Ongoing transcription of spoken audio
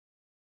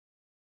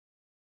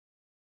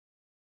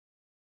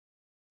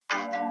I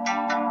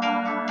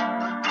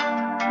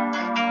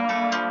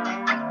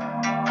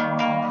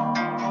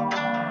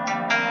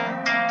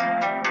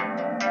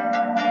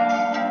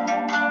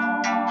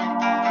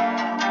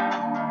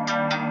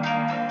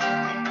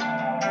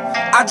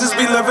just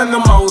be living the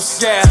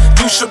most, yeah.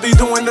 You should be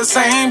doing the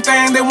same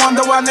thing. They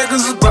wonder why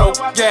niggas is broke,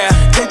 yeah.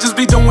 They just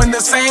be doing the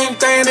same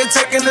thing. They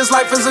taking this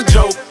life as a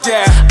joke,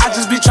 yeah. I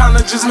just be trying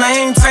to just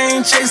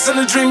maintain, chasing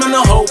a dream and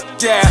a hope,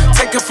 yeah.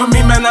 Take it from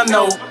me, man, I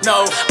know,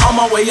 no. On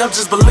my way up,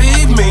 just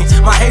believe me.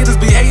 My haters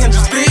be hating,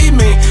 just be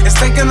me. It's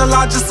taking a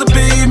lot just to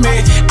be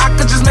me. I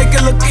could just make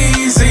it look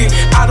easy.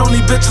 I don't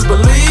need bitches,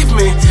 believe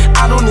me.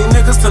 I don't need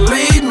niggas to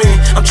lead me.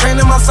 I'm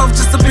training myself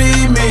just to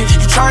be me.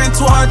 You trying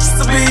too hard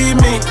just to be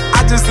me.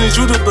 I just need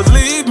you to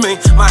believe me.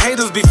 My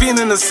haters be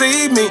feeling to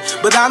see me,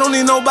 but I don't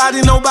need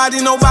nobody.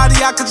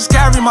 I could just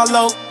carry my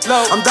load.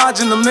 I'm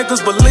dodging them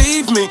niggas,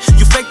 believe me.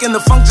 You faking the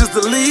funk, just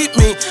delete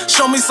me.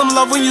 Show me some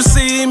love when you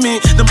see me.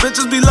 Them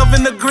bitches be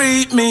loving to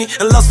greet me,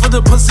 and lust for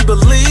the pussy,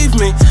 believe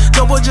me.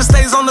 No boy just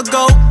stays on the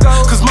go,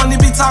 cause money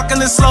be talking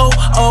it slow.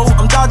 Oh,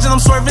 I'm dodging, I'm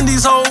swerving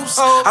these hoes.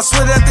 I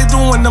swear that they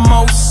doing the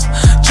most.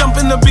 Jump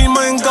in the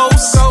Beamer and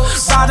ghost.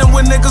 Riding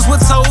with niggas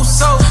with toast.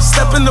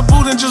 Step in the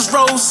boot and just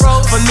roast.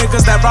 For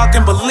niggas that rock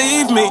and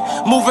believe me.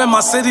 Move in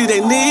my city,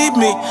 they need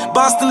me.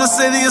 Boston, the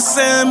city is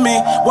send me.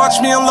 Watch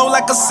me unload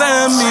like a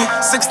semi.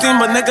 16,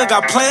 but nigga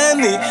got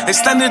plenty.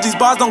 Extended, these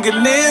bars don't get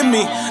near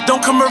me.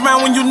 Don't come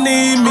around when you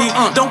need me.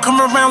 Don't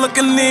come around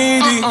looking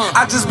needy.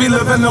 I just be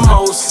living the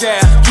most, yeah.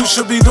 You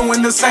should be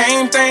doing the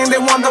same thing. They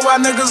wonder why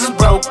niggas is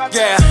broke,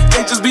 yeah.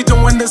 They just be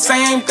doing the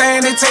same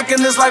thing. They taking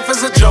this life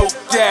as a joke,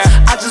 yeah.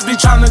 I just be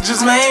trying to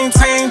just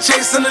maintain,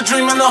 chasing a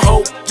dream and a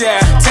hope, yeah.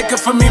 Take it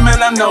from me,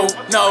 man, I know,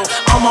 no.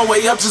 On my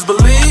way up, just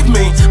believe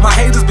me. My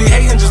haters be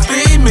hating, just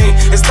be me.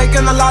 It's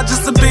taking a lot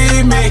just to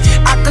be me.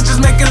 I could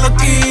just make it look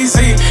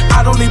easy.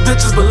 I don't need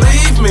bitches,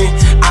 believe me.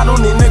 I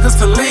don't need niggas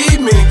to lead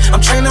me.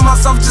 I'm training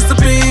myself just to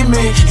be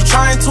me. You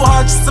trying too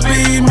hard just to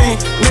be me.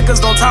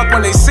 Niggas don't talk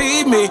when they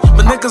see me,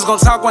 but niggas gon'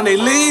 talk when they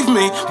leave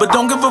me. But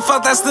don't give a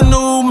fuck, that's the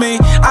new me.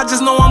 I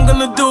just know I'm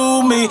gonna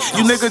do me.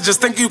 You niggas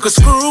just think you could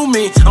screw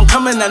me. I'm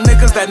coming at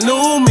niggas that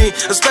knew me,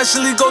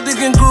 especially go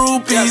digging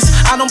groupies.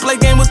 I don't play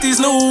game with these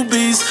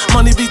newbies.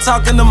 Money be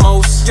talking the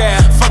most, yeah.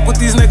 Fuck with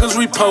these niggas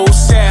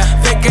repost, yeah.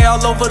 Vacay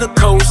all over the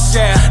coast,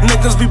 yeah.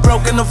 Niggas be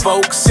broken the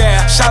folks,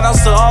 yeah. Shout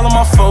outs to all of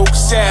my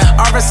folks, yeah.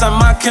 RS and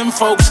my kin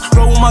folks.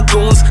 Roll with my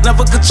goons,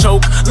 never could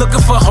choke.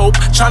 Looking for hope,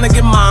 trying to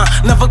get mine,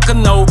 never could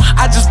know.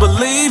 I just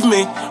believe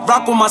me.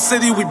 Rock with my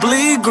city, we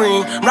bleed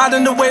green.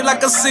 Riding the wave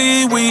like a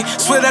seaweed.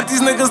 Swear that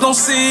these niggas don't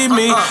see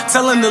me.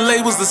 Telling the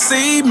labels to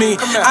see me.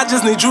 I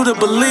just need you to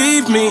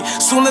believe me.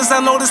 Soon as I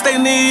notice they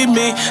need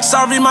me.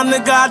 Sorry, my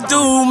nigga, I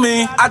do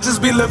me. I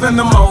just be living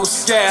the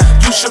most, yeah.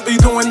 You should be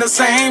doing the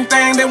same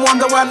thing. They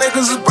wonder why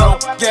niggas is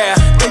broke, yeah.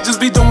 They just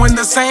be doing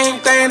the same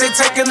thing. They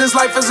taking this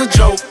life as a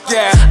joke,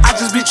 yeah. I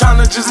just be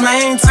trying to just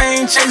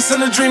maintain,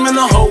 chasing a dream and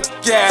a hope,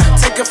 yeah.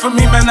 Take it from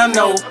me, man, I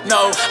know,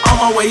 no. On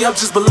my way up,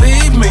 just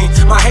believe me.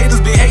 My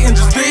haters be hating,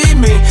 just be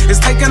me. It's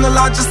taking a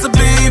lot just to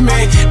be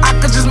me. I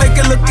could just make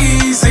it look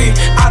easy.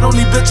 I don't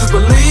need bitches,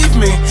 believe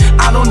me.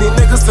 I don't need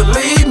niggas to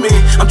lead me.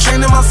 I'm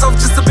training myself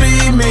just to be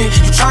me.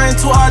 You trying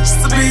too hard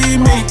just to be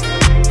me.